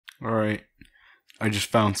Alright, I just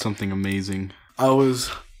found something amazing. I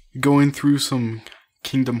was going through some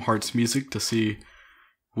Kingdom Hearts music to see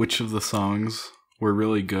which of the songs were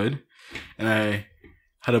really good, and I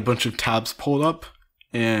had a bunch of tabs pulled up,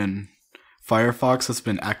 and Firefox has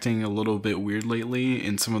been acting a little bit weird lately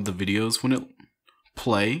in some of the videos when it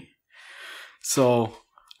play. So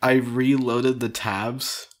I reloaded the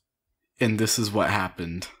tabs, and this is what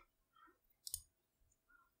happened.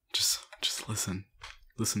 Just listen.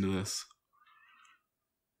 Listen to this.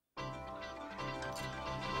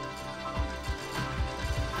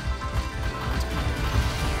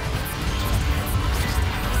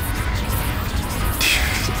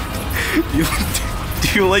 Do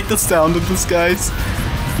you like the sound of this, guys?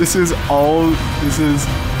 Let me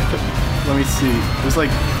see. There's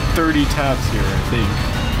like 30 tabs here, I think.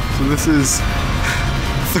 So this is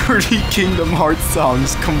 30 Kingdom Hearts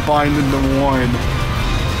songs combined into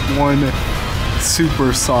one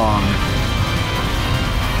super song.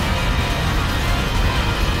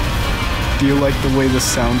 Do you like the way this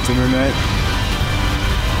sounds, internet?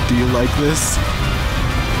 Do you like this?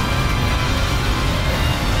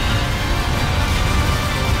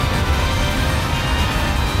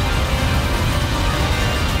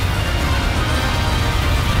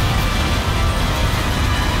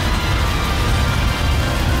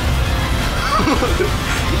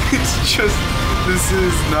 It's just, this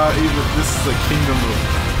is a kingdom of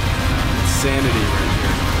insanity right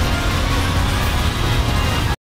here.